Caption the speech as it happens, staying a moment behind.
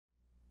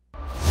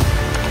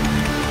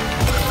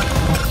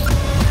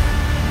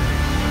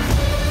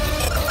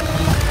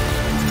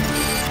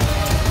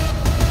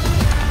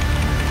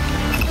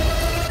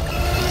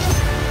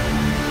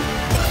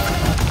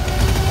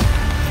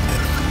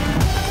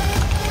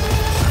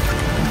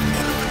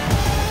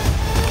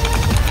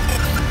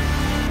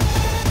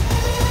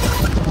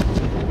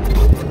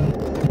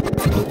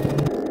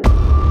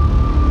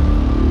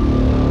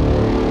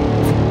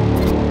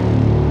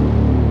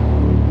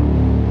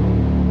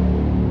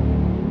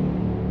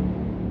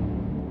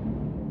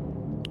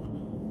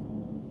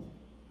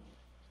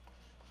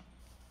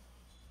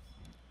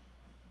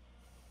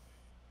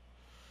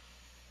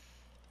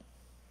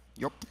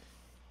Yup.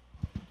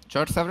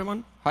 Cheers,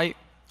 everyone. Hi.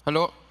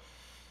 Hello.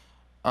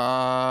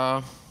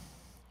 I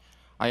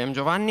am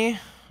Giovanni,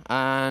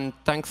 and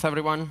thanks,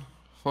 everyone,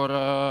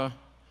 for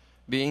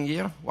being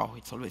here. Wow,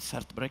 it's always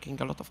heartbreaking,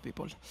 a lot of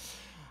people.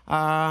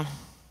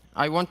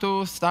 I want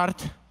to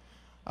start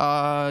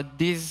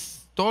this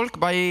talk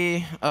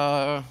by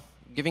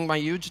giving my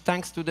huge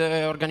thanks to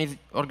the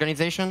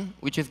organization,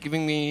 which is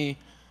giving me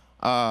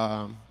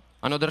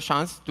another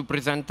chance to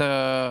present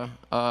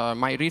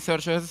my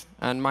researches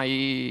and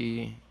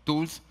my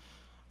tools.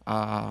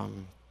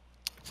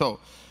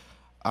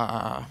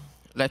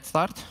 Let's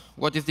start.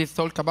 What is this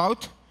talk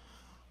about?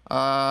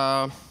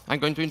 I'm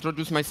going to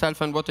introduce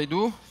myself and what I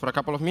do for a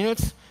couple of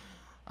minutes.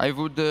 I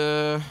would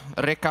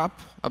recap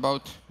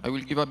about, I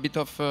will give a bit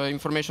of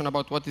information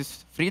about what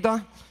is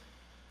Freeda,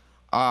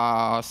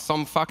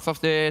 some facts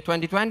of the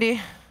 2020,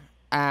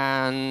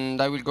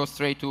 and I will go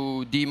straight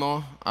to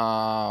demo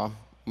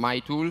my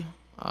tool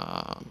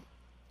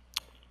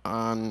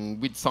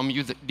with some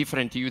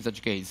different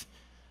usage case.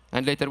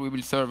 And later we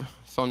will serve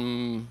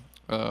some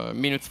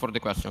minutes for the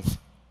questions.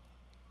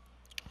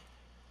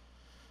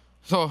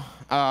 So,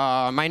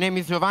 my name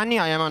is Giovanni.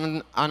 I am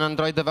an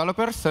Android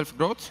developer,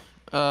 self-growth.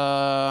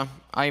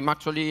 I'm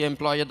actually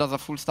employed as a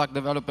full-stack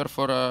developer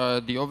for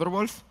the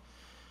Overwolf.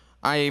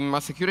 I'm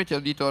a security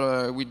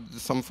auditor with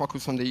some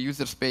focus on the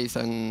user space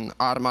and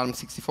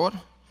ARM64.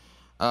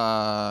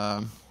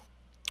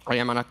 I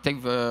am an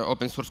active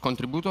open source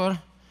contributor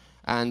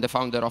and the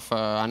founder of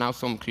an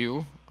awesome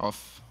crew of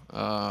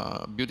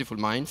beautiful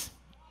minds.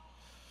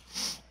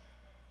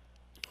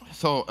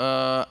 So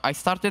I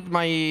started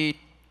my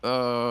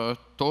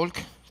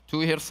talk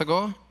 2 years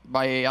ago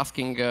by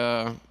asking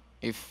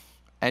if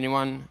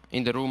anyone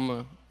in the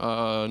room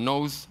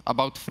knows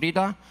about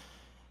Freeda.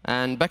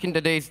 And back in the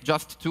days,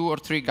 just 2 or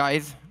 3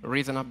 guys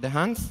raised up their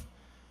hands.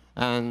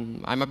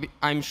 And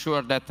I'm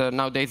sure that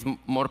nowadays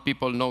more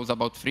people knows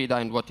about Freeda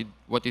and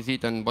what is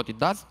it and what it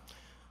does.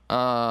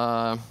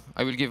 I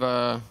will give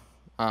a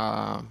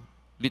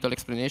little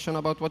explanation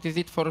about what is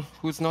it for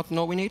who's not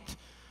knowing it.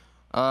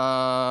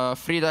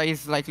 Freeda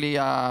is likely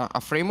a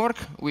framework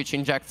which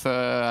injects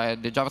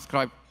the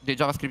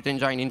JavaScript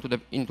engine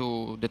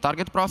into the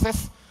target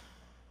process,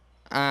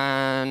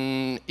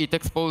 and it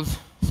exposes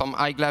some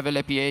high-level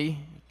API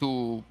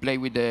to play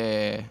with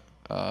the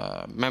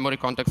memory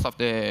context of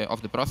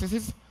the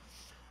processes.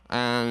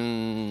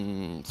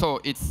 And so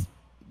it's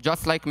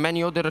just like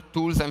many other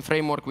tools and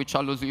framework which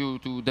allows you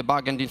to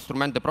debug and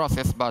instrument the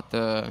process, but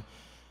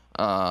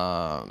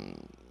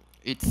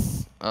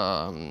it's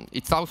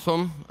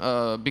awesome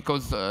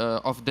because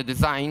of the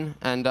design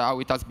and how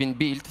it has been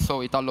built.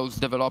 So it allows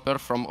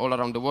developers from all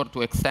around the world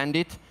to extend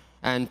it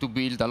and to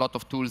build a lot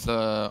of tools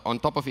on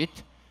top of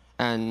it.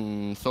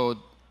 And so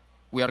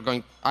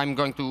I'm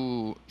going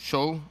to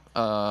show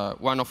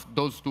one of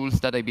those tools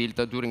that I built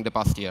during the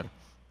past year.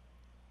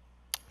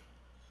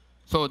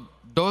 So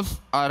those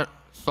are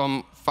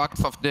some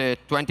facts of the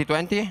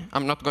 2020.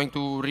 I'm not going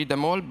to read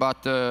them all,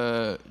 but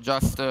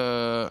just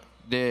the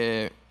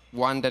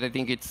one that I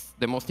think it's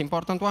the most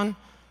important one,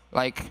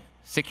 like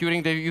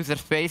securing the user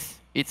space,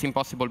 it's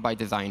impossible by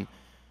design.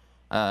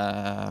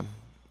 I'm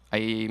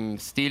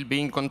still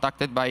being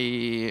contacted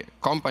by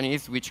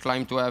companies which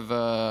claim to have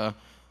a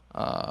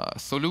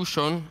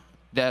solution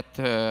that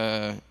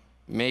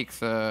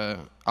makes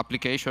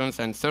applications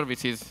and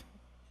services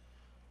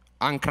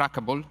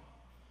uncrackable.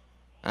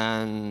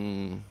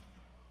 And,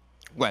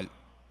 well,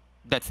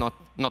 that's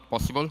not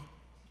possible,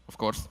 of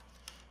course.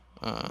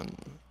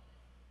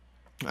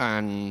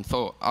 And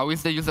so how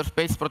is the user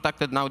space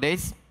protected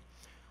nowadays?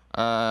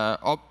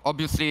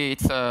 Obviously,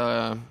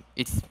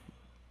 it's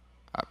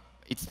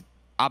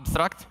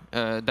abstract.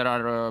 There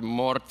are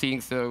more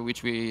things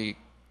which we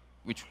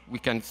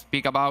can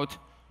speak about,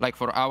 like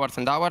for hours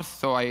and hours.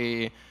 So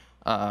I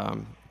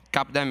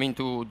cap them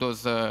into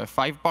those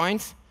 5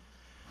 points.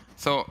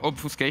 So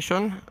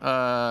obfuscation.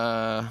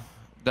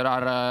 There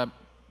are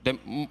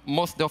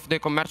most of the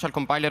commercial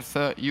compilers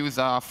use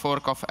a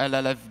fork of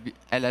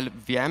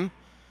LLVM.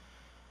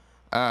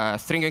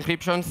 String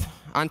encryptions,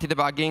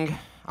 anti-debugging,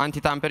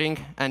 anti-tampering,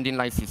 and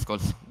inline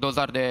syscalls. Those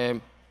are the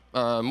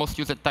most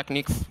used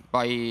techniques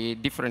by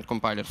different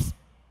compilers.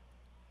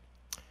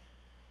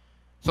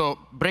 So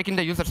breaking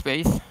the user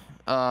space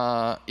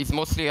is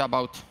mostly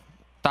about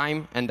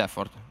time and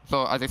effort.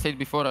 So as I said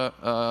before,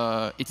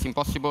 it's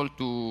impossible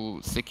to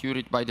secure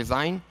it by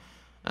design,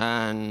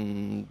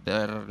 and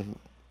there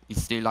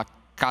is still a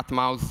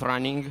cat-mouse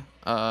running.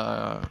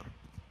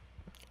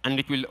 And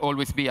it will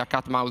always be a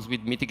cat-mouse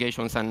with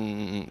mitigations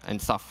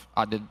and stuff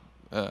added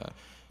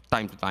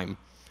time to time.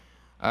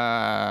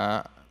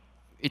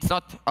 It's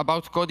not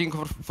about coding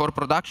for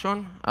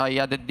production. I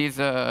added this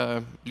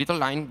little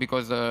line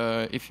because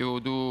if you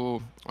do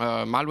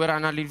malware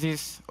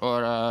analysis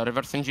or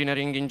reverse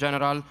engineering in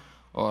general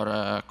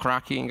or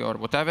cracking or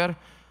whatever,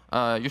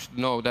 you should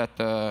know that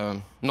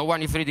no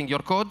one is reading your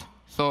code.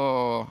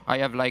 So I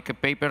have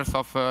like papers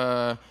of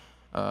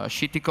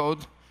shitty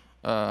code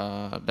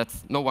that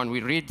no one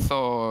will read,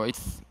 so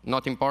it's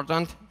not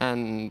important.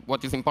 And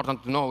what is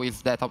important to know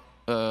is that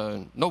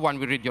no one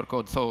will read your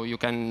code, so you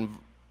can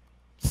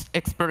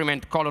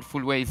experiment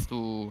colorful ways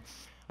to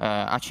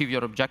achieve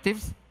your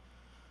objectives.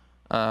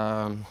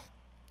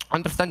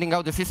 Understanding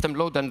how the system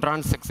loads and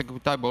runs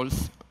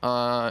executables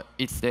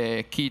is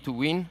the key to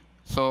win.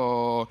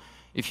 So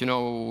if you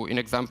know, in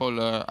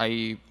example,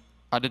 I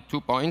added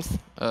 2 points,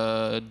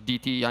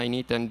 dt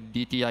init and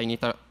dt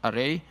init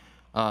array,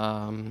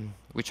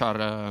 which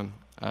are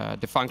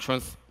the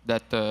functions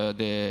that are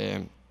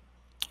the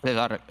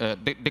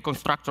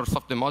constructors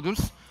of the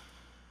modules,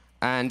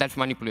 and that's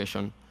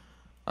manipulation.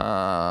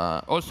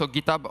 Also,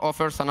 GitHub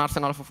offers an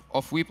arsenal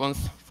of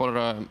weapons for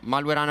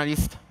malware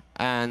analysts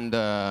and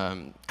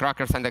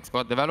crackers and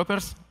exploit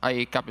developers.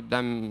 I copied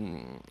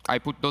them. I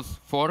put those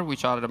 4,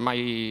 which are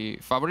my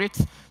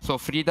favorites. So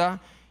Freeda,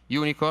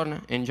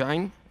 Unicorn,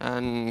 Engine,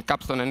 and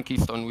Capstone and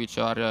Keystone, which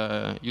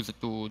are used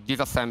to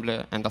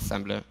disassemble and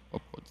assemble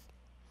opcodes.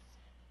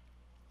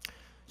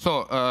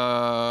 So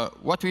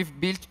what we've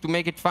built to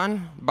make it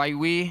fun, by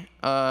we,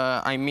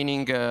 I'm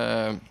meaning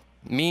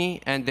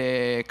me and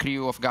the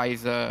crew of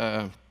guys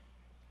that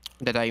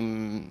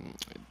I'm.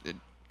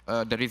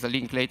 There is a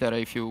link later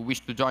if you wish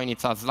to join.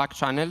 It's a Slack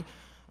channel,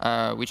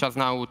 which has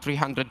now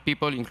 300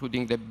 people,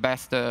 including the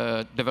best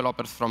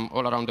developers from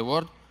all around the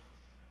world.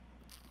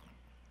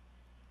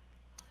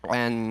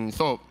 And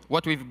so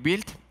what we've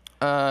built,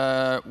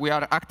 we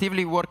are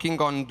actively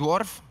working on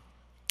Dwarf,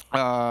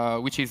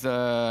 which is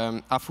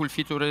a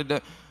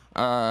full-featured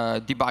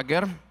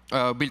debugger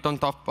built on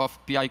top of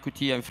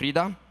PIQT and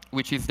Freeda,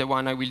 which is the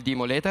one I will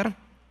demo later.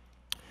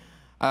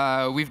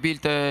 We've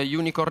built a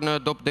Unicorn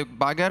DOP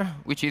debugger,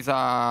 which is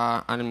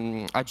a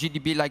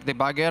GDB-like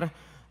debugger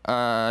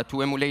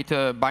to emulate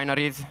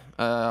binaries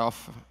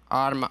of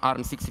ARM,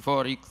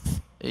 ARM64,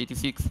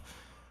 x86,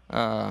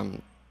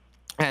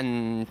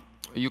 and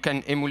you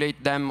can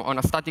emulate them on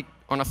a static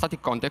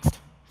context.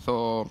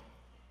 So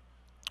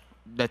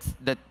that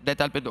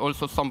helped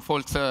also some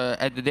folks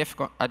at the DEF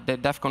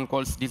CON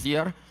calls this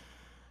year.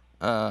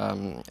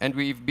 And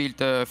we've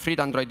built a free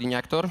Android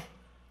injector,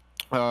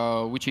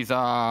 which is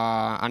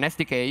an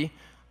SDK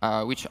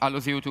which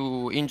allows you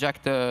to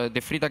inject the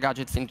Freeda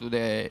gadgets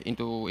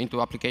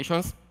into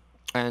applications,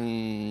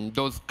 and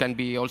those can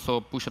be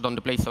also pushed on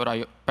the Play Store.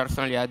 I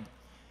personally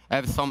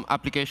have some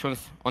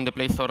applications on the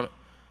Play Store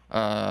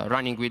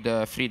running with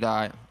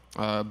Freeda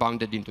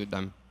bounded into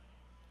them.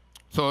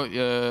 So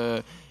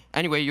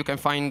anyway, you can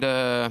find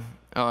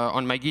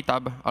on my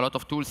GitHub a lot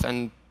of tools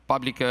and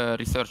public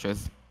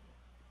researches.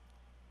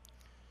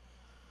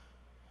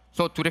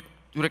 So to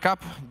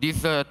recap,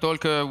 this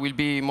talk will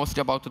be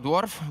mostly about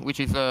Dwarf, which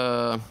is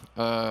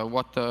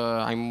what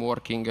I'm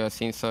working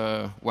since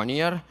 1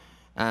 year.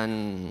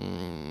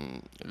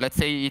 And let's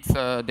say it's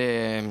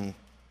the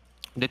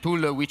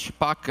tool which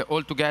pack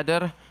all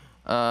together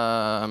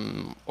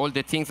all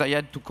the things I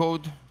had to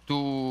code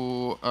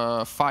to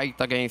fight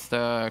against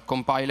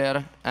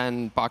compiler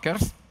and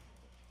packers.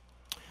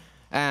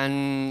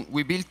 And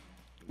we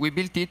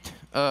built it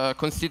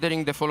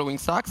considering the following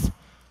stacks.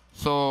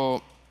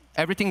 So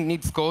everything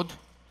needs code.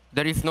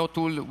 There is no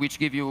tool which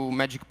gives you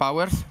magic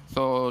powers.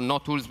 So no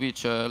tools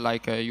which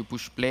like you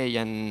push play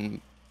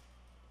and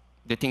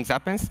the things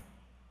happens.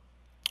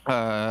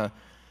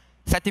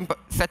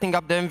 Setting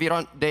up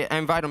the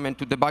environment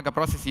to debug a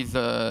process is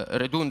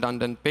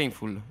redundant and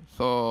painful.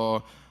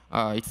 So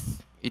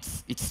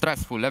it's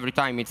stressful every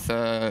time. It's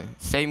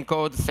same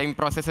code, same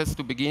processes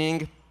to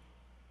beginning.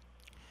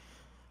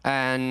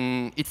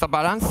 And it's a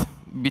balance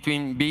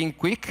between being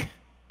quick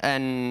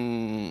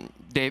and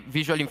the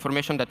visual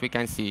information that we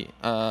can see.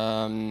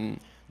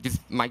 This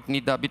might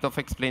need a bit of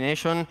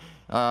explanation.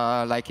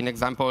 Like in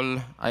example,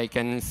 I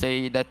can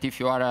say that if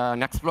you are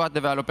an exploit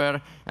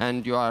developer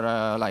and you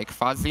are like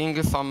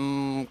fuzzing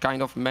some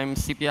kind of mem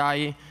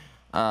CPI,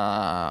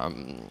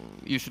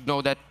 you should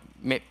know that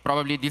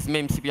probably this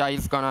mem CPI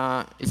is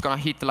gonna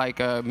hit like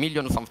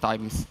millions of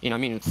times in a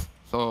minute.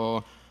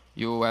 So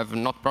you have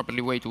not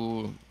properly way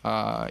to,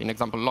 in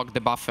example, log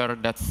the buffer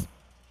that's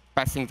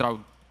passing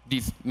through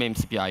this mem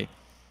CPI.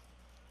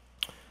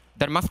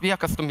 There must be a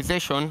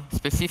customization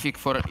specific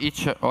for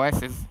each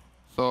OSs.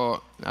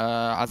 So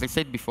as I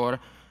said before,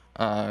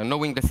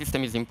 knowing the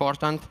system is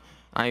important.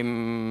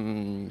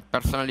 I'm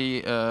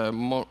personally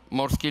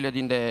more skilled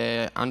in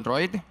the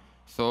Android.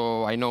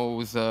 So I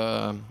know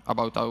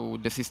about how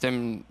the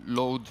system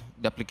loads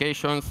the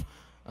applications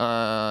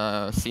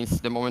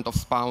since the moment of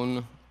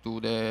spawn to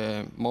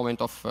the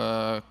moment of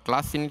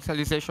class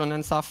initialization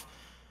and stuff.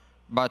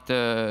 But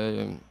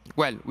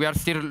well, we are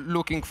still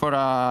looking for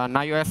an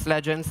iOS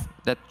legends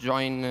that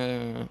join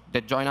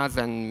us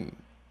and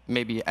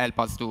maybe help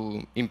us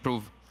to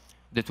improve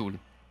the tool.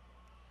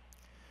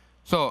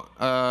 So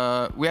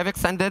we have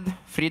extended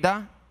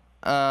Freeda,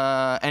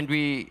 and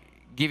we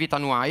give it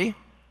an UI.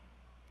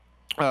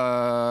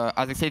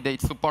 As I said,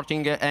 it's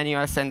supporting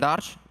NEOS and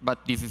Arch,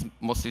 but this is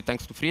mostly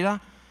thanks to Freeda.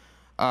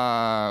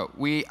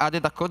 We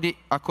added a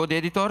code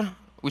editor,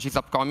 which is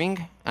upcoming,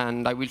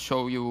 and I will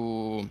show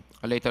you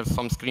later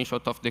some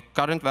screenshot of the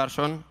current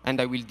version, and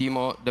I will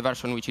demo the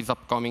version which is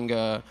upcoming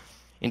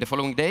in the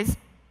following days.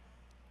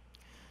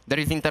 There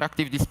is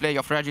interactive display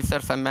of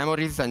registers and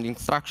memories and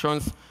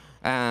instructions,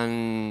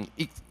 and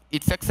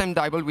it's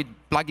extendable with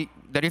plugin.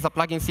 There is a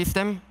plugin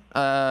system.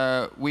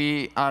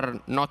 We are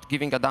not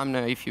giving a damn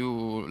if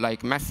you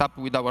mess up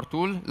with our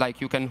tool.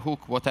 You can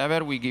hook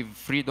whatever. We give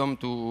freedom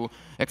to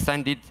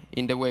extend it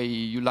in the way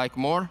you like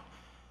more,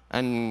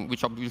 and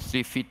which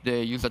obviously fit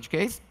the usage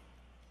case.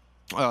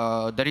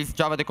 There is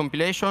Java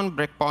decompilation,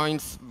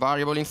 breakpoints,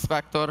 variable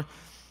inspector,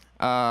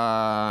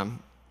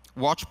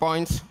 watch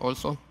points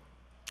also.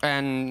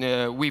 And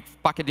we've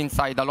packed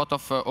inside a lot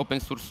of open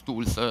source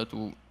tools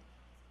to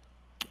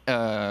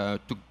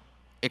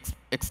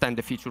extend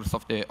the features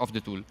of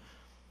the tool.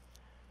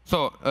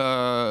 So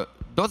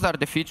those are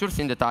the features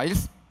in the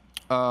tiles,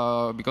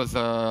 because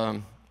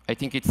I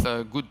think it's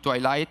good to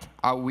highlight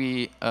how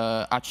we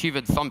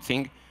achieved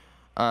something.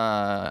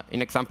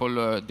 In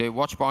example, the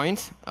watch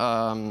points.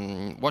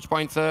 Watch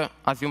points,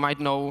 as you might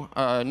know,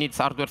 needs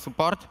hardware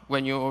support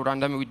when you run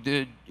them with,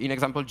 in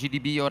example,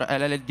 GDB or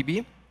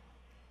LLDB.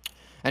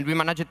 And we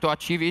managed to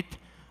achieve it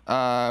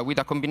with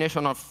a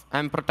combination of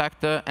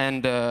mprotect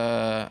and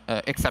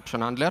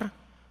exception handler.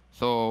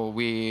 So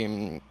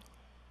we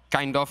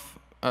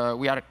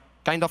are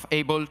kind of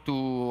able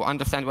to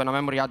understand when a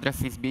memory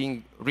address is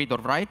being read or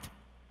write.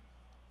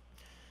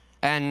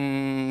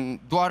 And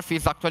Dwarf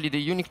is actually the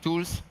unique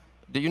tool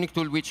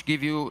which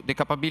give you the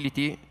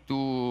capability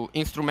to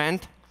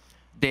instrument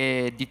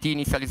the DT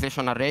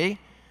initialization array,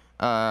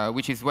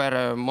 which is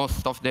where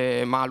most of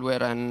the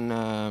malware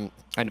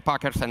and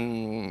packers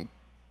and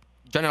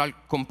general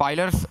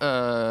compilers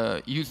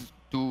use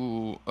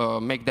to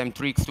make them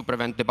tricks to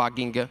prevent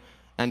debugging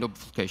and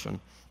obfuscation.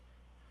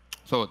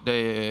 So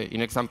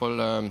in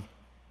example,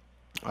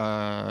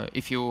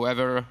 if you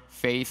ever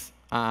face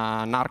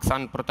an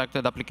ArcSun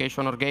protected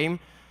application or game,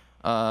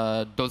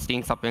 those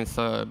things happen.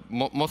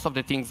 Most of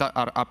the things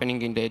are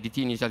happening in the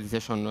DT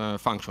initialization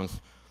functions.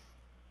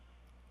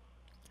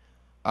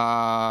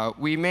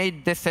 We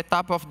made the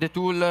setup of the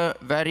tool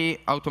very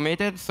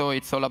automated, so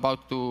it's all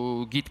about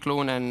to git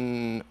clone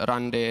and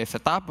run the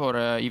setup,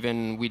 or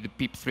even with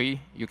pip3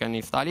 you can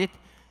install it,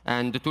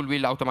 and the tool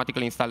will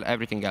automatically install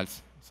everything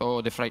else.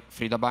 So the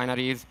Freeda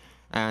binaries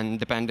and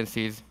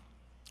dependencies,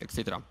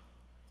 etc.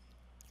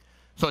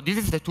 So this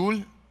is the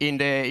tool in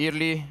the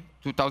early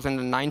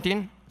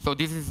 2019. So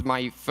this is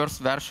my first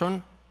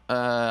version.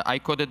 I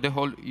coded the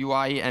whole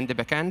UI and the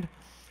backend.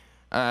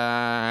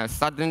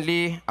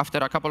 Suddenly, after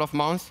a couple of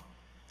months,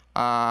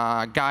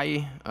 a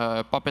guy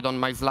popped on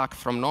my Slack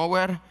from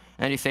nowhere,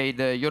 and he said,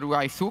 your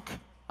UI sucks.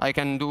 I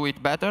can do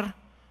it better.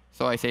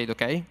 So I said,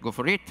 OK, go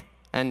for it.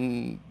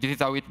 And this is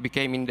how it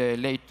became in the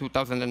late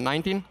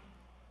 2019.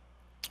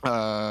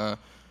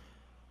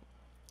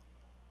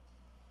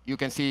 You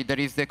can see there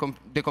is the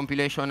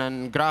compilation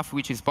and graph,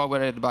 which is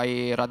powered by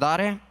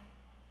Radare.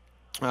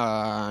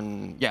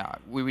 And yeah,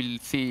 we will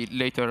see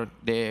later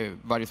the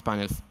various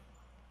panels.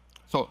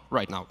 So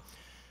right now.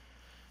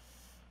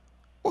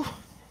 Ooh.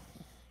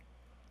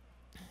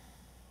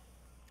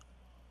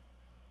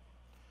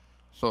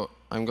 So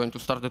I'm going to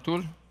start the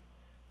tool.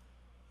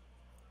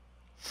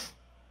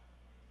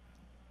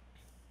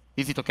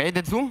 Is it OK,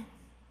 that zoom? You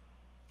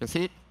can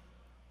see it?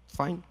 It's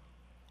fine.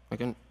 I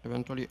can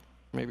eventually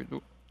maybe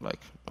do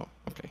no,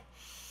 OK.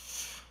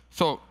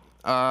 So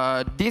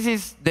this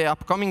is the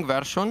upcoming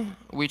version,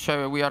 which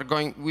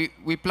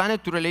we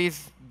planned to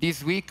release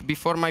this week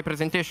before my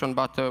presentation,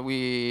 but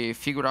we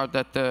figured out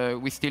that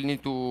we still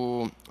need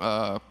to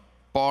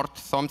port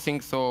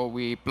something, so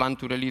we plan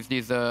to release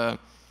this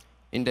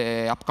in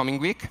the upcoming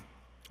week,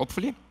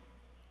 hopefully.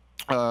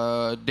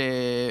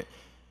 The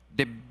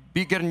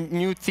bigger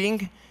new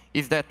thing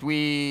is that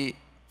we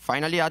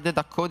finally added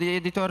a code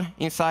editor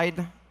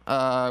inside,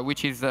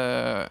 which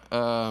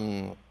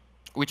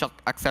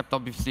accepts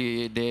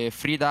obviously the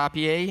Freeda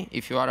API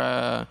if you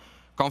are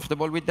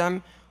comfortable with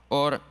them,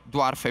 or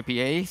Dwarf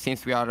API,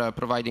 since we are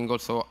providing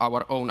also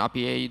our own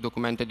API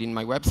documented in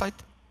my website.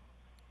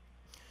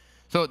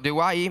 So the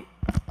UI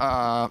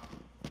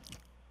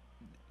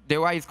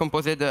is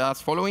composed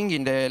as following.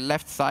 In the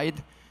left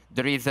side,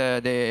 there is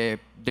the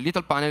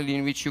little panel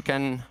in which you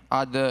can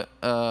add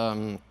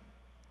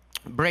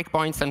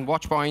breakpoints and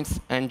watch points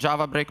and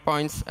Java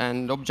breakpoints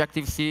and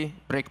Objective-C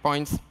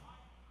breakpoints,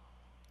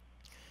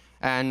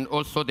 and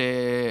also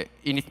the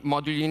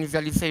module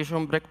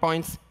initialization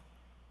breakpoints.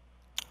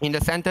 In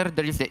the center,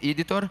 there is the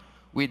editor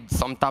with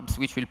some tabs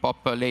which will pop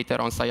later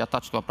once I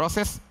attach to a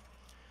process.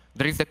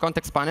 There is the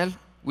context panel,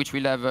 which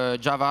will have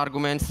Java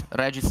arguments,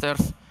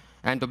 registers,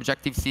 and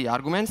Objective-C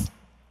arguments.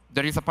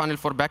 There is a panel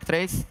for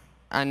backtrace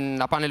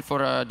and a panel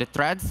for the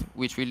threads,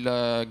 which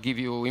will give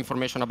you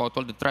information about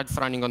all the threads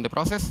running on the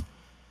process.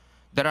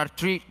 There are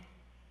three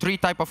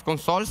types of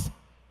consoles.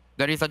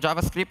 There is a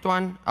JavaScript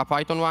one, a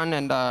Python one,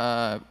 and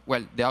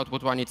well, the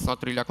output one, it's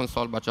not really a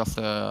console, but just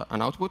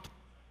an output.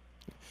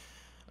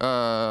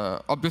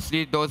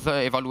 Obviously, those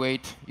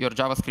evaluate your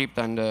JavaScript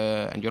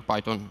and your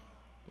Python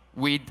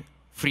with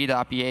Freeda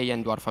API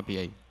and Dwarf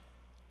API.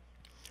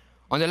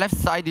 On the left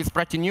side is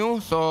pretty new.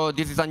 So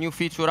this is a new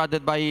feature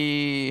added by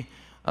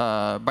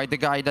the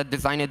guy that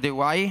designed the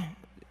UI.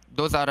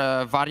 Those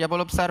are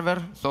variable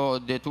observer. So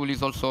the tool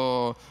is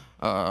also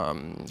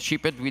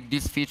shipped with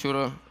this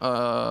feature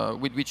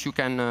with which you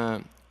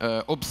can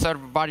observe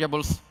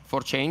variables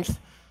for change.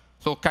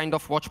 So kind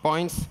of watch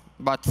points,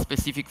 but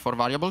specific for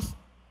variables.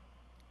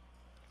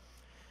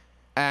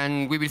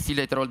 And we will see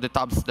later all the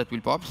tabs that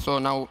will pop. So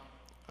now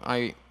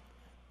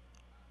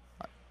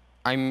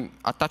I'm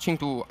attaching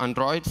to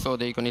Android, so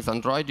the icon is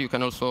Android. You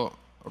can also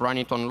run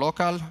it on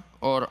local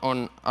or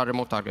on a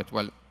remote target.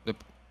 Well,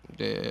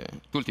 the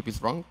tooltip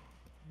is wrong.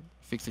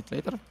 Fix it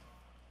later.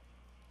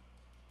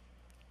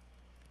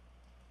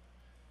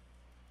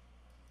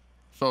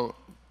 So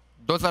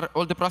those are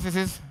all the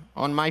processes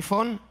on my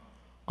phone.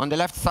 On the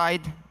left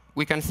side,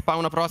 we can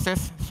spawn a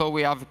process. So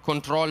we have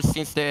control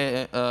since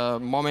the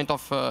moment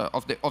of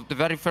the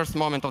very first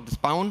moment of the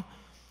spawn.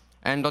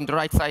 And on the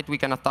right side, we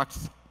can attach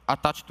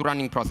to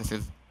running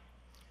processes.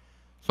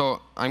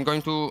 So I'm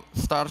going to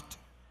start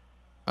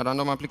a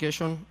random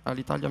application,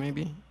 Alitalia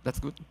maybe. That's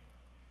good.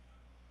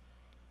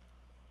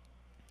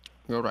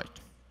 You're right.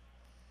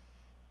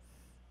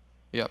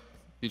 Yep,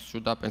 this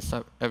should happen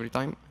every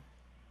time.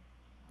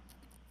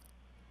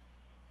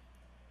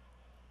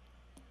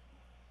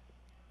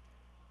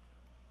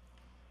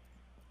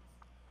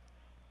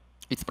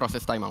 It's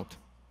process timeout.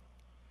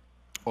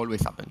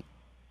 Always happen.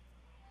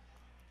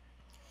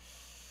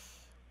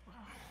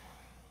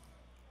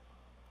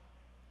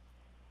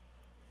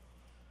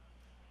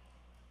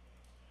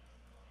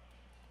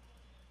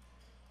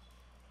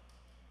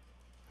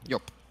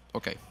 Yup,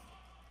 OK.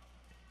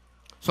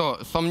 So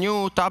some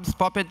new tabs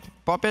popped.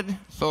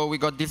 So we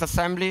got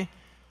disassembly,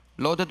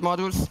 loaded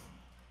modules.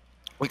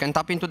 We can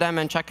tap into them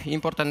and check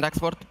import and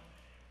export.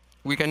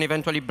 We can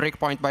eventually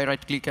breakpoint by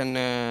right-click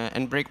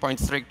and breakpoint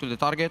straight to the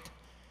target.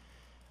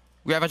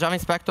 We have a Java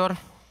inspector,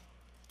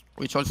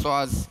 which also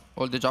has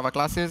all the Java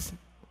classes.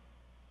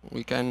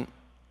 We can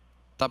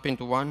tap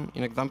into one,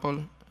 in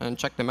example, and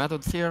check the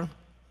methods here.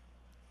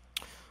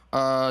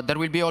 There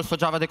will be also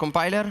Java the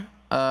compiler,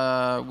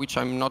 which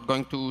I'm not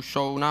going to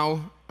show now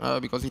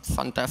because it's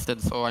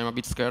untested, so I'm a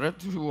bit scared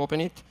to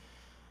open it.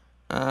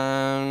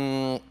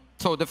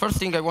 So the first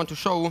thing I want to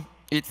show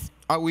is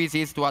how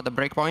easy it is to add a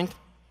breakpoint.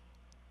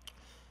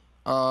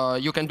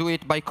 You can do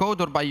it by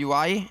code or by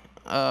UI.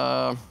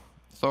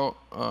 So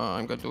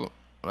I'm going to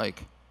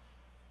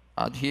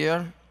add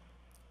here.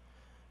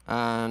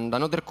 And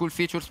another cool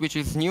feature which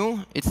is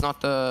new, it's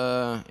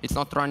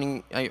not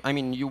running. I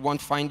mean, you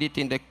won't find it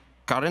in the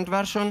current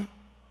version.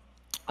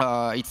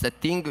 It's a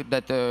thing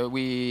that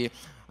we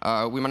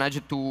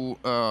managed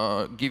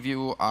to give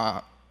you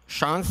a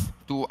chance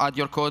to add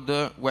your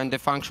code when the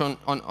function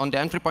on the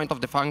entry point of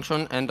the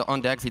function and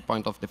on the exit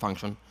point of the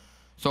function.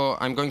 So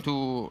I'm going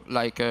to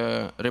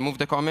remove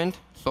the comment,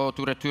 so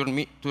to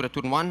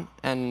return 1,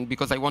 and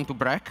because I want to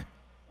break.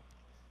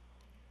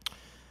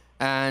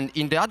 And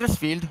in the address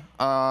field,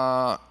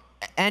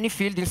 any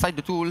field inside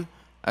the tool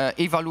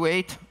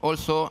evaluate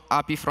also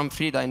API from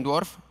Freeda and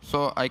Dwarf.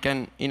 So I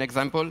can, in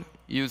example,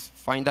 use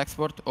find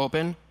export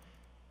open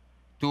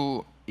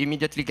to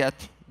immediately get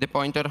the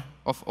pointer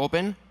of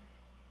open.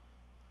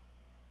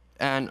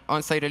 And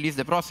once I release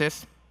the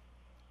process,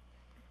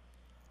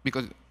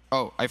 because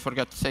oh, I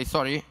forgot to say,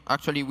 sorry.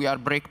 Actually, we are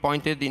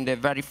breakpointed in the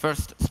very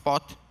first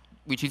spot,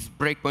 which is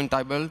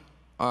breakpointable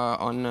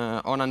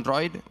on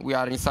Android. We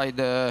are inside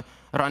the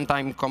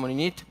runtime common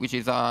init, which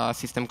is a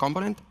system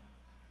component,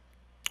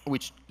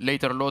 which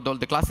later load all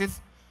the classes.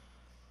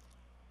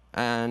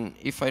 And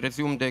if I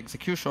resume the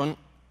execution,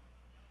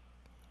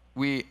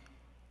 we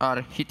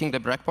are hitting the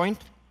breakpoint.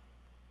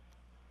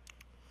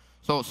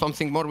 So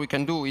something more we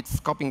can do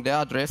is copying the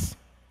address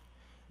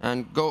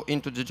and go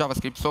into the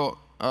JavaScript. So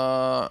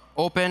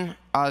open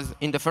as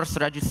in the first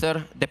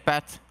register the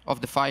path of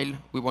the file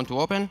we want to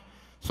open.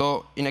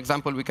 So in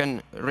example, we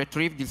can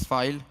retrieve this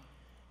file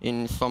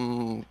in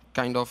some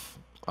kind of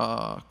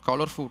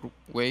colorful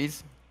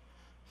ways.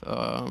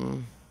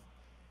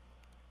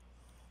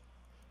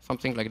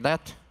 Something like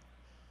that.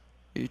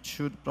 It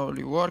should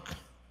probably work.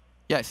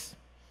 Yes.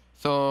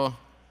 So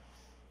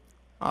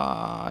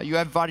you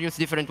have various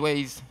different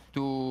ways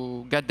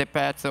to get the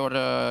paths or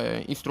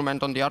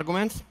instrument on the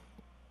arguments.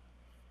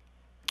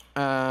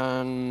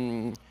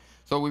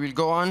 So we will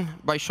go on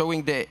by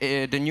showing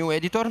the new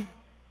editor.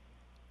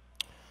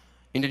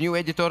 In the new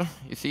editor,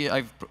 you see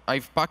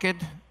I've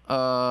packed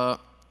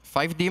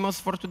 5 demos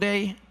for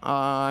today.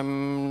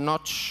 I'm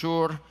not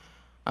sure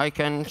I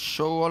can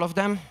show all of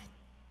them,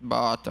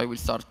 but I will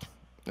start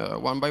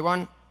one by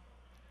one.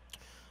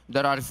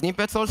 There are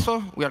snippets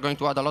also. We are going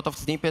to add a lot of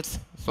snippets.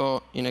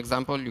 So in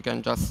example, you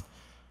can just,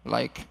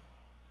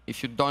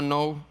 if you don't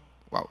know,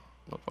 wow,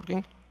 not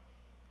working.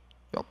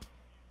 Yep.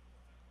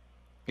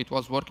 It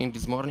was working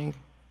this morning.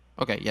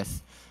 OK,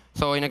 yes.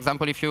 So in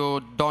example, if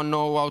you don't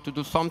know how to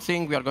do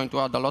something, we are going to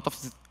add a lot of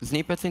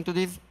snippets into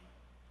this.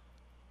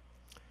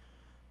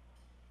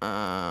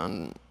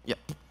 Yep.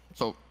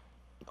 So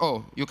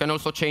oh, you can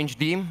also change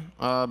theme,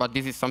 but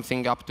this is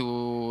something up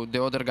to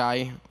the other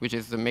guy, which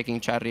is making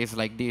cherries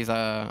like this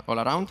all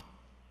around.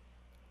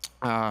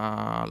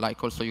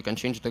 Like also, you can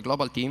change the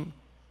global theme.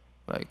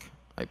 Like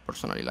I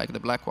personally like the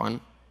black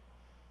one,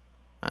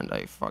 and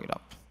I fucked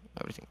up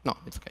everything. No,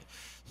 it's okay.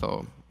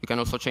 So you can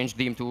also change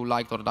theme to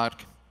light or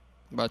dark,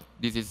 but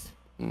this is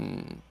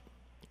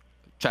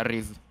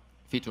cherries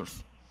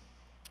features.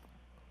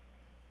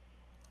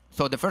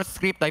 So the first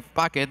script I've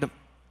packed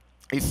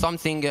is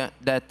something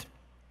that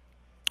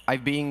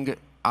I've been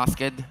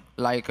asked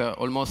like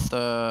almost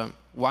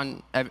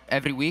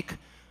every week.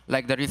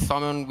 Like there is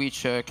someone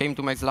which came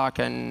to my Slack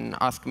and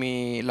asked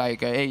me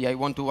like, hey, I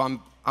want to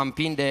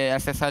unpin the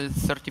SSL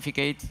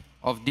certificate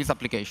of this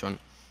application.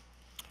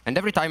 And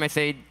every time I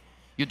said,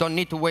 you don't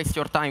need to waste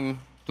your time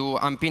to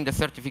unpin the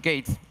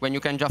certificates when you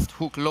can just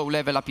hook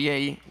low-level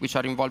API, which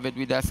are involved with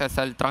the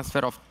SSL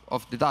transfer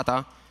of the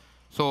data.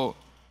 So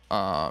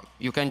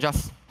you can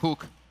just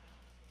hook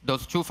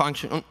those two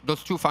functions,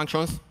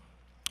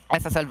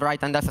 SSL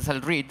write and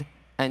SSL read,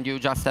 and you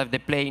just have the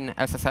plain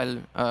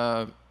SSL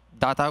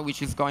data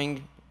which is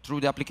going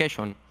through the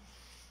application.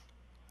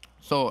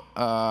 So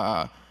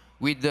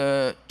with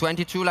the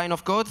 22 line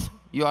of code,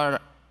 you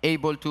are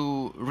able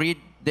to read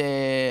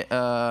the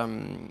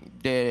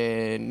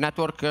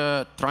network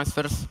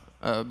transfers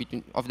of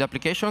the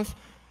applications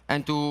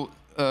and to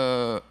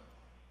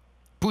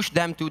push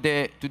them to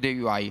the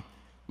UI.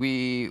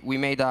 We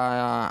made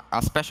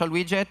a special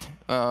widget,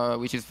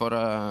 which is for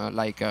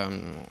like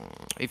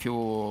if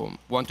you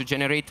want to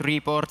generate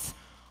reports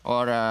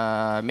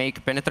or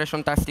make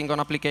penetration testing on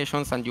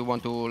applications, and you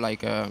want to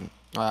like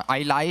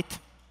highlight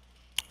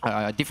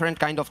different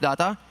kind of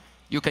data,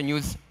 you can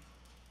use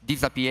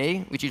this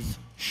API, which is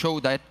show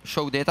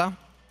data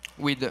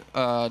with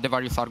the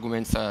various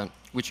arguments,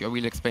 which I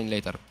will explain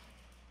later.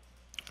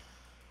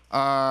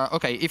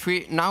 OK, if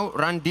we now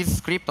run this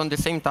script on the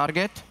same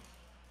target,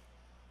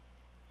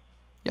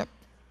 yep.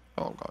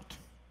 Oh god,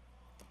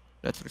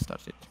 let's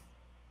restart it.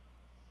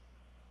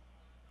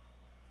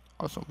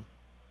 Awesome.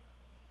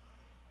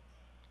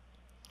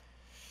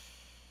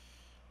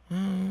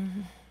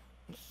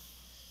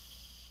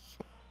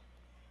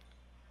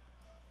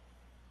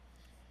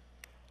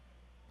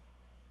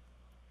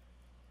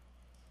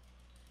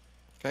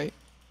 OK.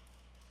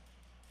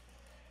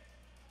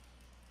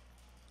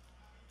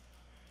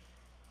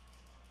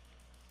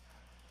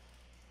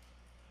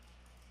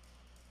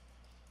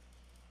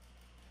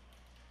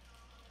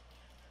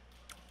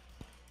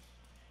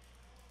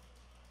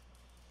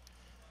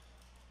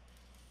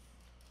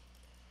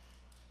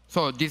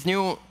 So this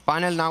new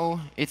panel now,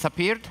 it's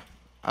appeared.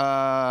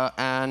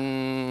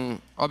 And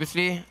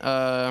obviously,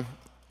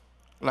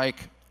 like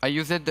I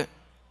use it.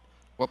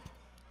 Whoop.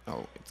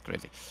 Oh, it's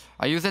crazy.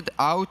 I use it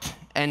out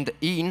and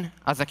in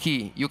as a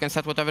key. You can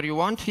set whatever you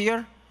want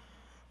here.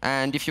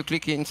 And if you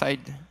click inside,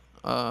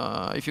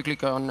 if you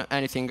click on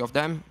anything of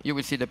them, you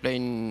will see the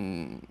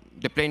plain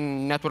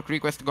network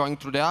request going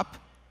through the app.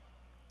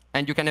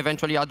 And you can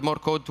eventually add more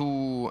code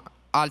to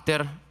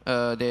alter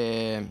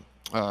the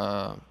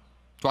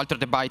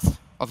bytes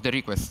of the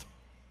request.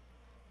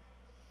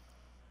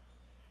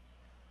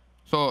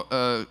 So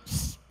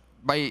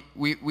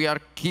we are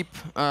keep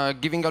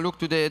giving a look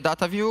to the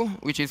data view,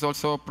 which is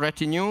also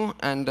pretty new,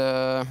 and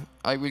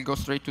I will go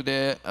straight to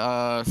the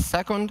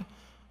second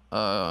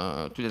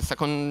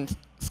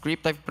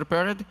script I've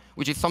prepared,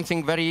 which is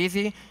something very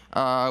easy.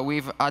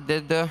 We've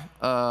added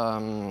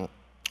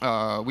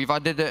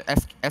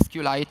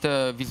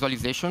SQLite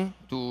visualization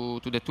to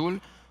the tool,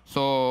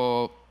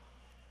 so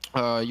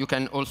you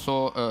can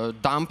also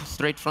dump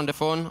straight from the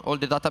phone all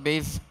the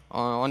database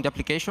on the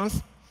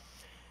applications.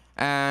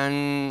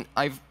 And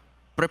I've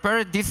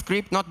prepared this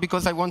script not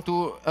because I want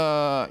to,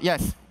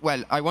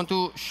 I want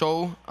to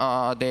show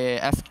the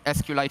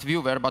SQLite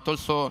viewer, but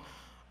also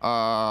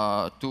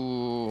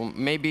to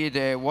maybe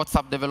the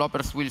WhatsApp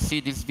developers will see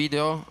this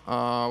video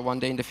one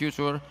day in the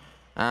future,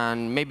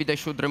 and maybe they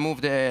should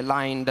remove the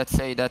line that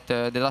say that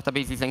the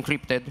database is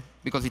encrypted,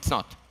 because it's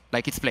not.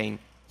 Like, it's plain.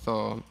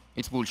 So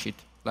it's bullshit.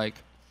 Like,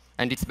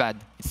 and it's bad.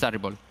 It's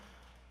terrible.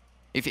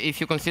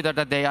 If you consider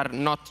that they are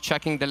not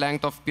checking the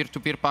length of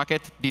peer-to-peer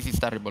packet, this is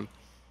terrible.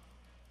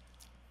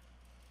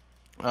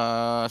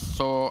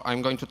 So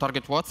I'm going to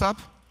target WhatsApp.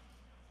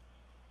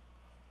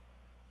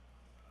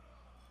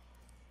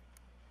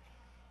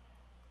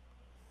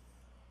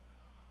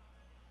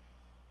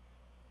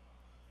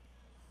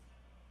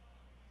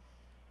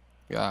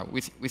 Yeah,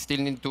 we still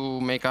need to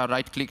make a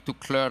right click to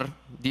clear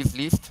this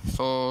list,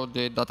 so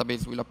the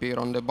database will appear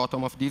on the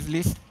bottom of this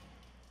list.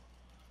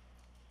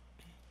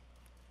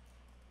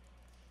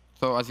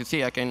 So as you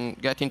see, I can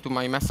get into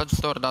my message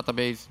store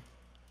database.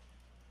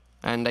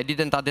 And I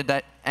didn't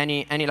add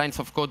any lines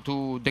of code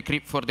to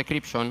decrypt for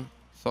decryption.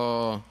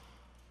 So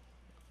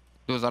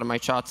those are my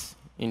chats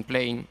in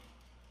plain.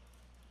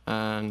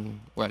 And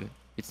well,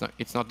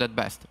 it's not that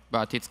best,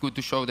 but it's good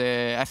to show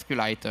the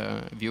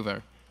SQLite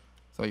viewer,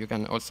 so you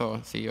can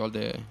also see all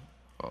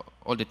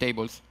the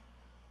tables.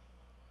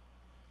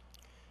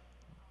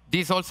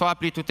 This also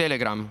applies to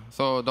Telegram.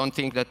 So don't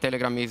think that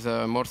Telegram is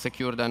more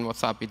secure than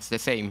WhatsApp. It's the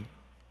same.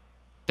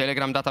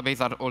 Telegram database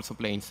are also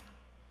planes.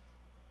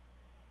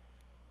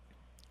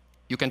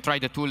 You can try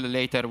the tool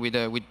later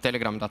with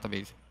Telegram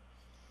database.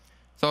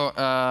 So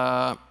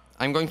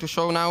I'm going to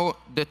show now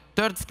the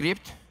third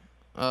script,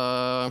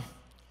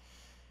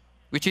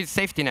 which is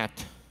safety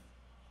net.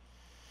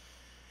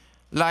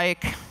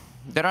 Like,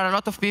 there are a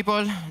lot of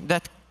people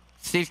that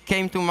still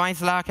came to my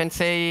Slack and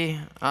say,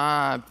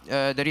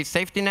 there is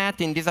safety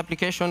net in this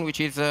application, which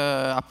is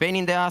a pain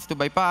in the ass to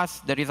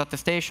bypass. There is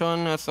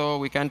attestation, so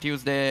we can't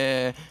use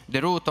the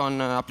root on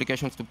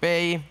applications to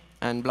pay,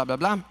 and blah, blah,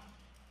 blah.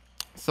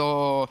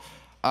 So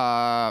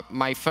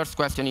my first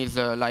question is,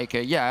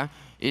 yeah,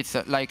 it's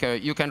like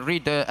you can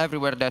read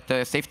everywhere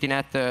that safety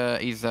net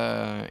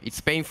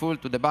it's painful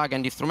to debug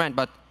and instrument,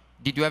 but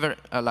did you ever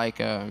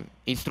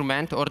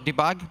instrument or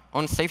debug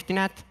on safety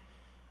net?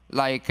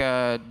 Like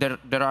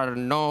there are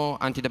no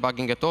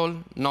anti-debugging at all,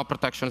 no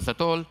protections at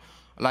all,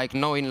 like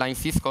no inline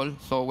syscall.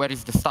 So where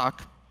is the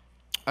stack?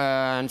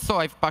 And so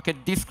I've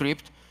packed this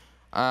script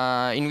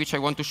in which I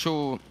want to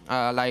show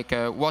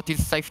what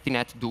is safety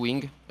net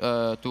doing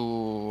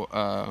to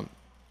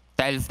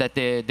tells that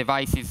the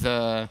device is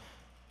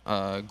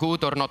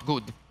good or not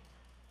good.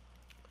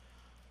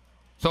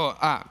 So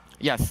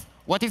yes.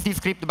 What is this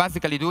script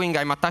basically doing?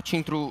 I'm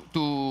attaching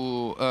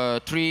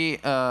to three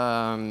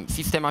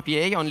system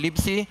API on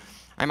libc.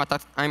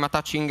 I'm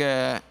attaching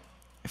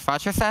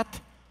fetchset,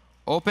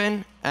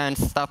 open, and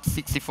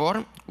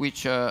stat64,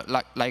 which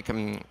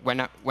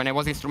when I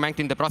was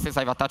instrumenting the process,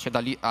 I've attached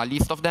a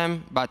list of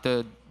them, but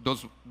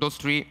those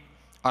three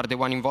are the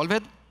one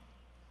involved.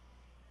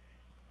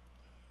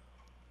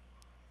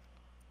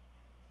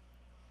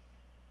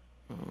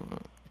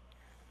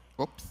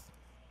 Oops.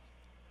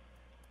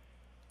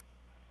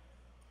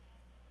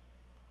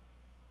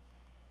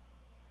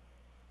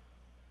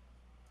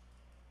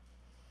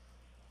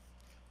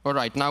 All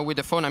right, now with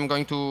the phone, I'm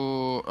going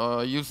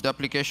to use the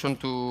application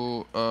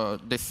to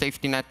the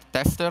safety net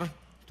tester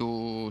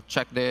to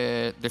check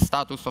the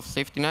status of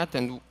safety net,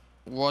 and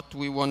what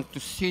we want to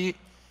see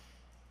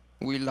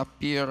will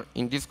appear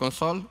in this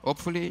console,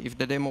 hopefully, if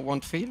the demo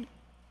won't fail.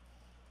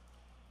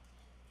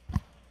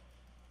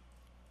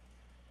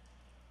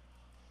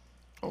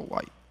 Oh,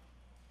 why?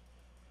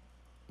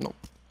 Nope.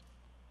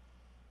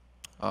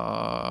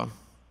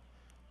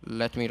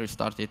 Let me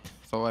restart it.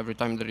 So every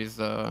time there is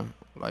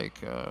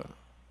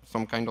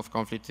some kind of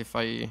conflict, if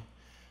I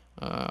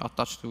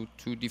attach to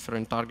two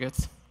different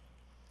targets,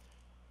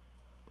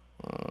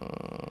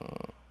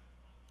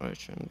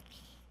 version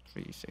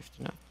 3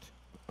 safety net.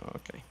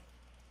 Okay.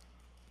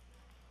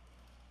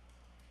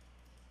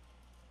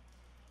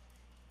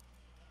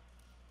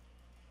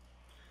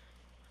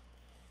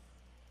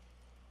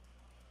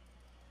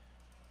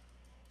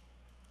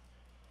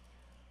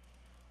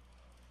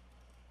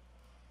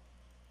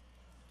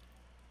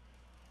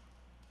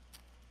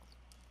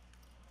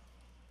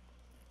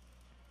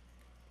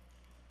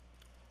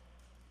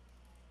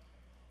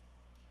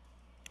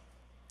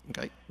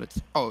 Okay,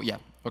 oh yeah,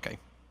 okay.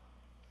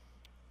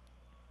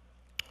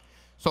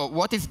 So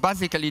what is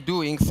basically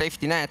doing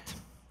safety net?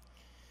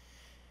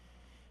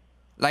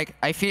 Like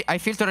I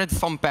filtered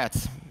some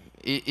paths.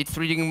 It's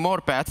reading more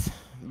paths,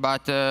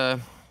 but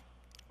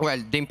well,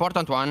 the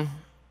important one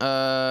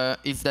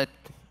is that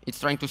it's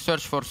trying to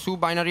search for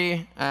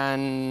sub-binary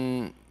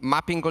and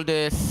mapping all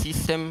the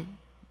system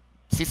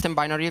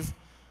binaries.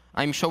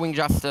 I'm showing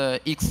just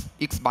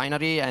X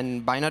binary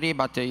and binary,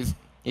 but is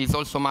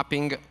also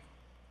mapping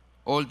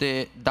all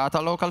the data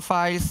local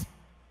files,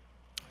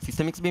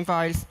 systemxbin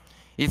files.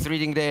 Is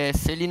reading the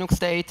Linux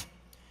state.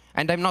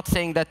 And I'm not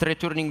saying that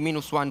returning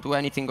 -1 to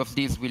anything of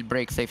these will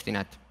break safety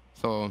net.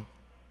 So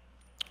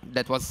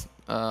that was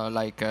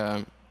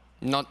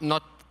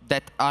not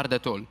that hard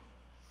at all.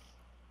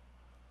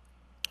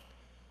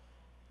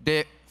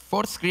 The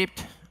fourth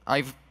script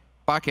I've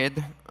packed,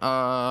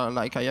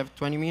 I have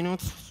 20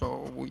 minutes.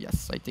 So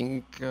yes, I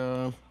think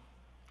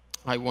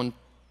I want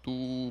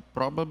to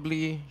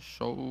probably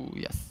show,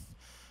 yes,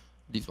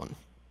 this one.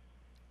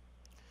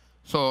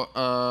 So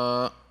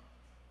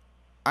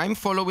I'm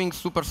following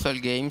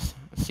Supercell games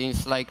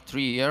since like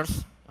 3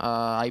 years.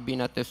 I've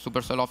been at the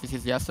Supercell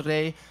offices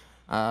yesterday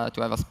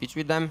to have a speech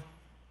with them.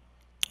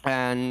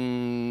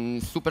 And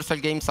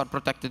Supercell games are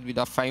protected with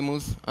a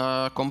famous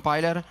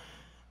compiler,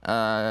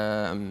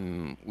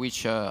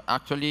 which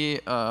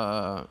actually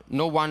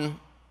no one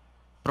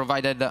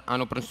provided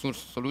an open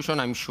source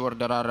solution. I'm sure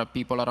there are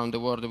people around the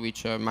world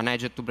which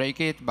managed to break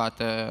it, but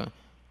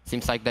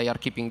seems like they are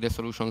keeping the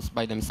solutions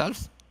by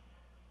themselves.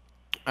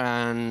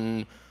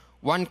 And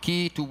one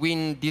key to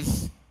win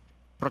these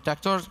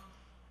protectors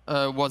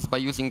was by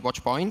using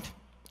watchpoint.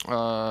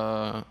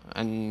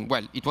 And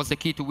well, it was the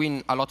key to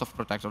win a lot of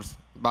protectors.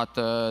 But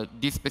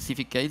this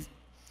specific case,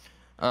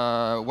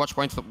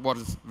 watchpoint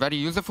was very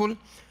useful.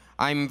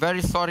 I'm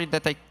very sorry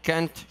that I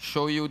can't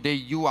show you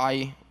the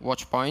UI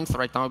watchpoints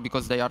right now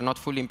because they are not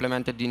fully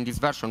implemented in this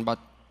version. But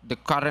the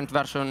current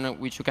version,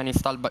 which you can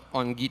install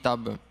on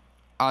GitHub,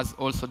 has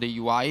also the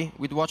UI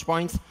with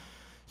watchpoints.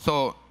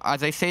 So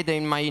as I said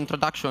in my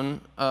introduction,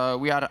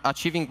 we are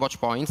achieving watch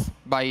points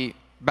by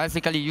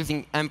basically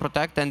using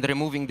mprotect and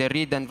removing the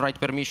read and write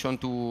permission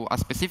to a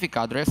specific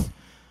address.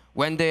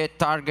 When the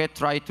target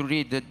tries to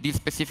read this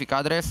specific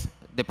address,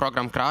 the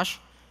program crashes,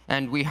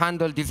 and we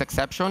handle this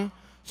exception.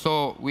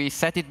 So we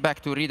set it back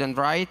to read and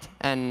write,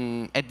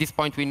 and at this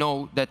point we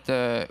know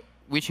that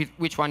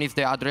which one is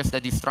the address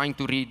that is trying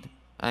to read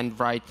and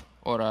write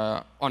or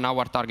on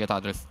our target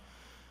address.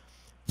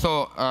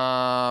 So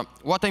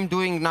what I'm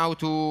doing now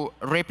to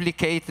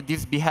replicate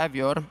this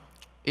behavior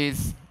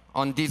is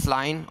on this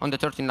line, on the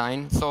 13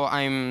 line. So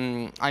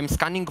I'm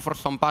scanning for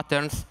some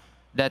patterns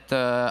that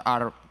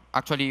are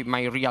actually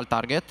my real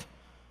target.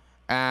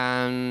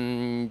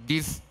 And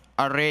this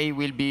array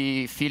will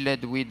be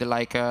filled with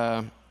like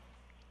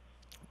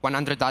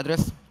 100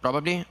 address,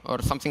 probably,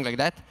 or something like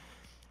that.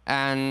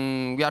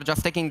 And we are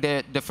just taking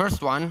the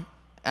first one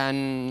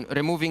and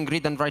removing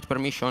read and write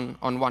permission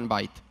on 1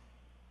 byte.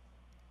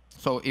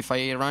 So if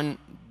I run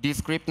this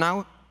script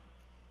now,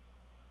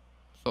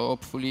 so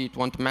hopefully it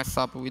won't mess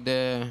up with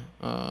the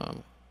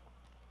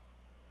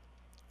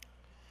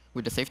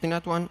safety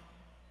net one.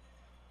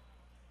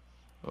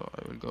 So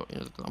I will go, in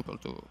example,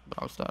 to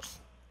browse stars.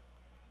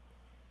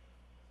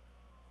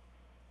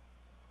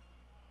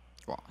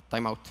 Wow,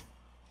 timeout.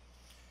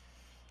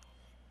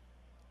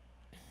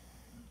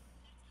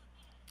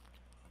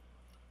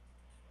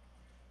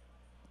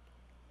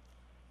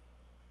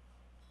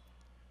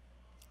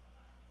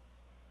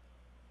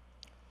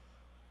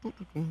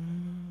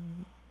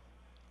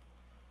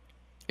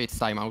 It's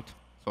timeout,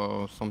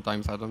 so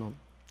sometimes I don't know,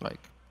 like,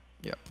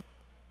 yep.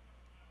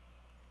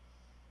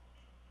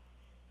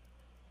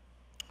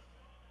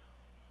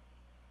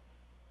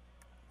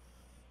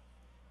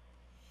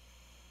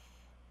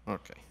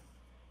 Okay,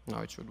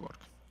 now it should work.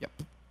 Yep.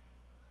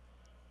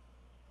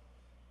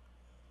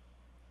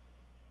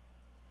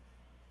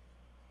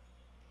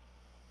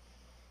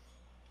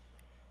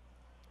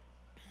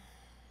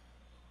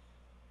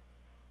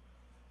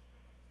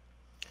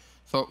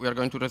 So we are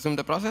going to resume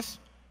the process.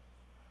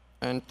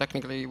 And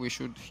technically, we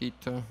should hit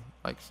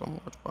like some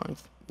watch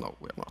points. No,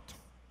 we are not.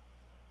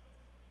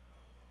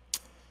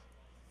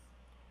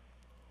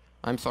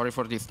 I'm sorry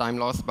for this time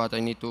loss, but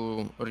I need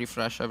to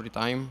refresh every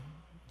time.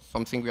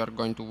 Something we are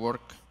going to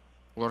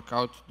work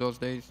out those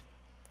days.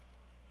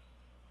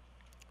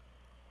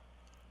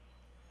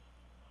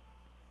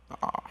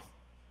 Ah.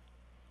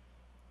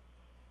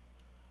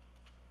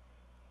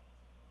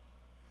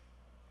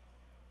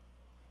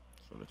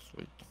 So let's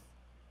wait.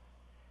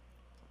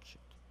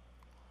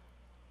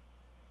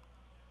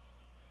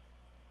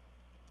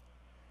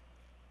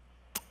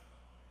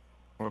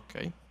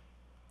 Okay.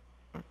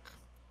 Back.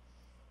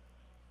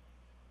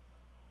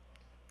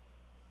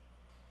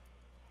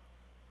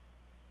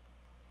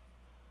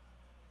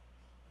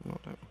 No,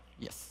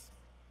 yes.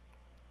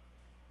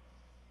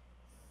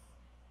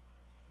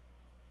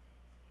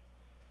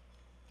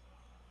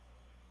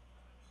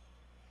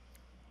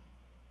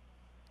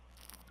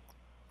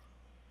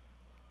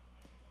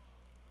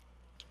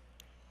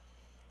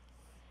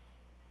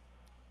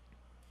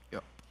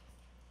 Yep.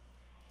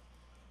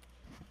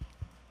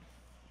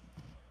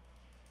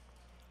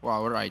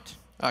 Wow, all right.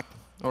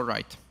 All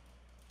right.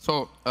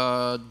 So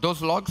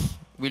those logs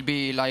will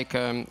be like,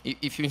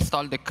 if you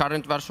install the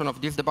current version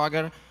of this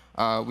debugger,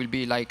 will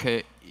be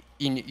like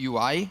in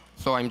UI.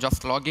 So I'm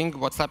just logging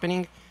what's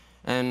happening.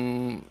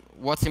 And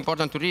what's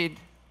important to read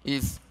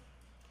is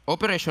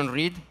operation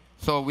read.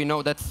 So we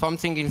know that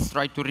something is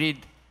trying to read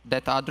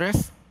that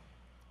address.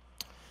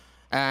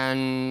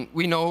 And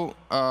we know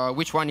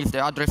which one is the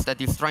address that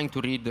is trying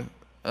to read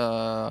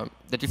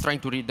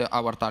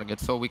our target.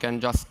 So we can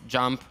just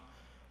jump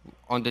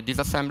on the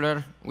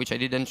disassembler, which I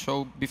didn't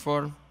show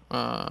before.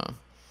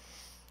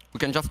 We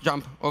can just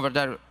jump over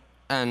there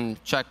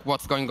and check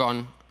what's going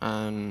on.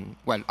 And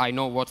well, I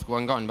know what's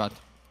going on, but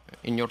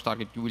in your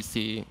target, you will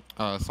see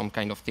some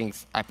kind of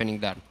things happening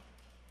there.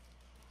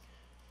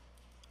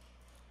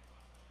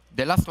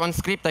 The last one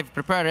script I've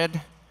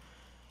prepared,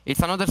 it's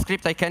another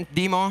script I can't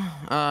demo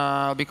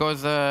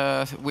because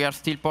we are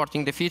still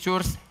porting the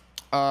features.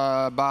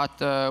 But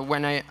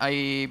when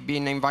I've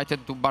been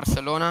invited to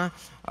Barcelona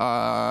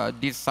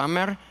this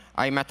summer,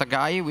 I met a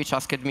guy which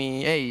asked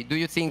me, hey, do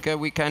you think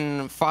we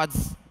can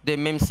fuzz the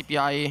mem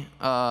CPI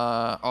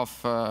of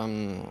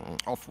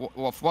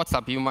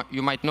WhatsApp?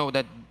 You might know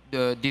that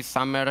this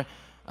summer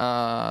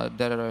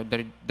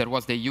there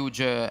was the huge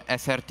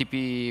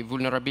SRTP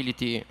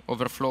vulnerability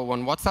overflow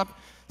on WhatsApp.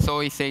 So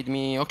he said to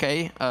me,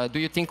 OK, do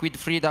you think with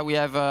Freeda we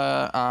have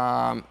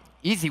an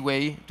easy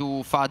way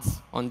to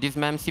fuzz on this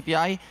mem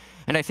CPI?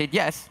 And I said,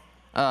 yes.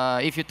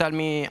 If you tell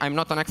me, I'm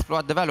not an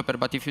exploit developer,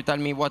 but if you tell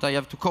me what I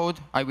have to code,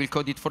 I will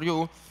code it for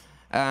you.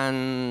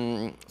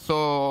 And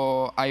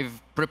so I've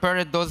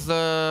prepared those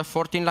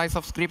 14 lines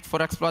of script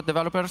for exploit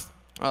developers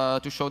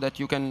to show that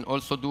you can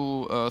also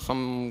do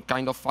some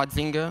kind of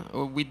fuzzing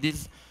with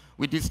this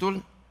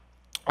tool.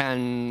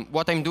 And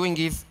what I'm doing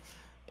is,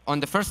 on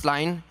the first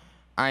line,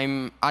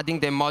 I'm adding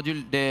the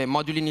module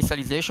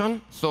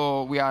initialization.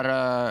 So we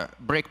are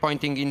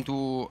breakpointing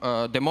into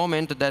the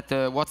moment that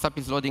WhatsApp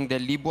is loading the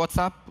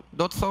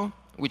libwhatsapp.so,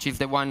 which is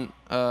the one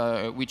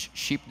which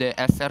shipped the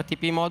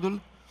SRTP module.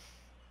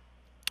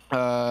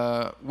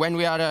 When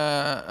we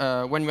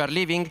are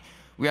leaving,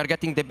 we are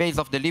getting the base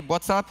of the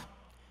libwhatsapp,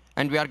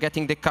 and we are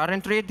getting the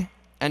current read,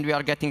 and we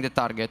are getting the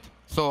target.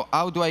 So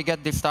how do I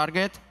get this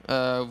target?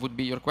 Would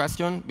be your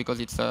question, because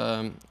it's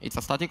a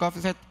static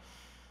offset.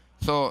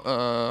 So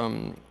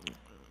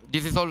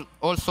this is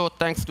also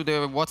thanks to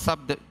the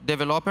WhatsApp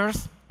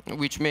developers,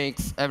 which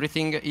makes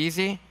everything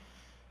easy.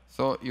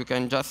 So you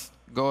can just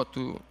go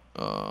to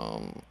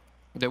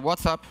the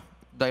WhatsApp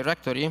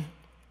directory,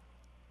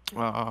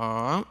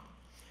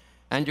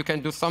 and you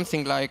can do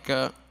something like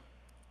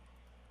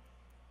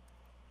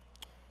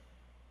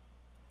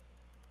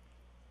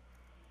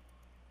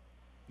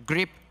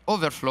grep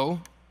overflow,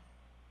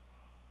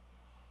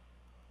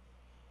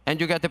 and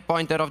you get the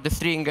pointer of the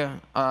string.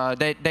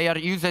 They are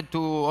used to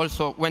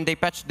also, when they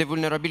patch the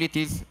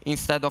vulnerabilities,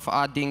 instead of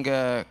adding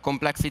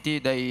complexity,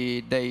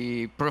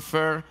 they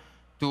prefer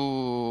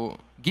to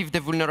give the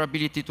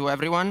vulnerability to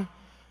everyone.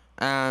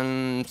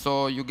 And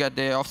so you get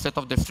the offset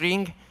of the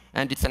string,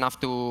 and it's enough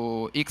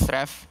to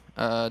xref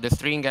the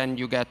string, and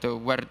you get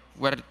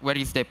where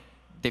is the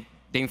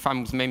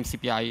infamous meme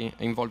CPI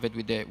involved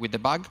with the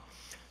bug.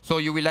 So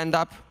you will end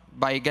up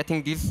by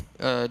getting this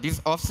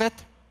offset.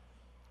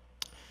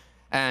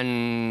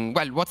 And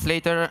well, what's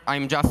later?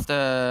 I'm just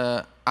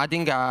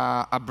adding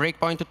a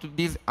breakpoint to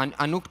this,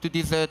 an hook to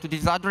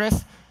this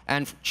address,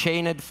 and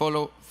chained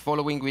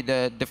following with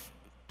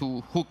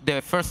to hook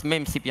the first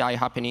meme CPI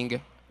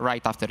happening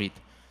right after it.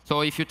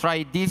 So if you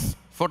try these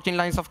 14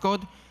 lines of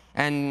code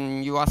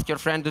and you ask your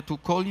friend to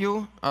call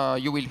you,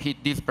 you will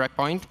hit this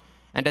breakpoint,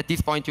 and at this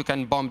point you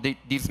can bomb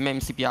this meme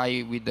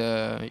CPI with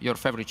your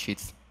favorite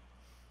sheets.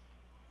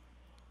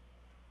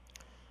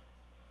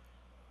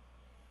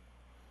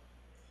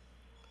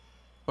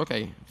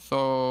 OK,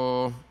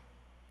 so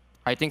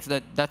I think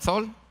that's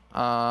all.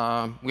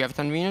 We have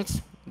 10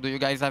 minutes. Do you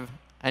guys have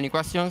any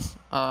questions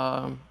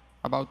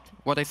about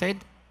what I said?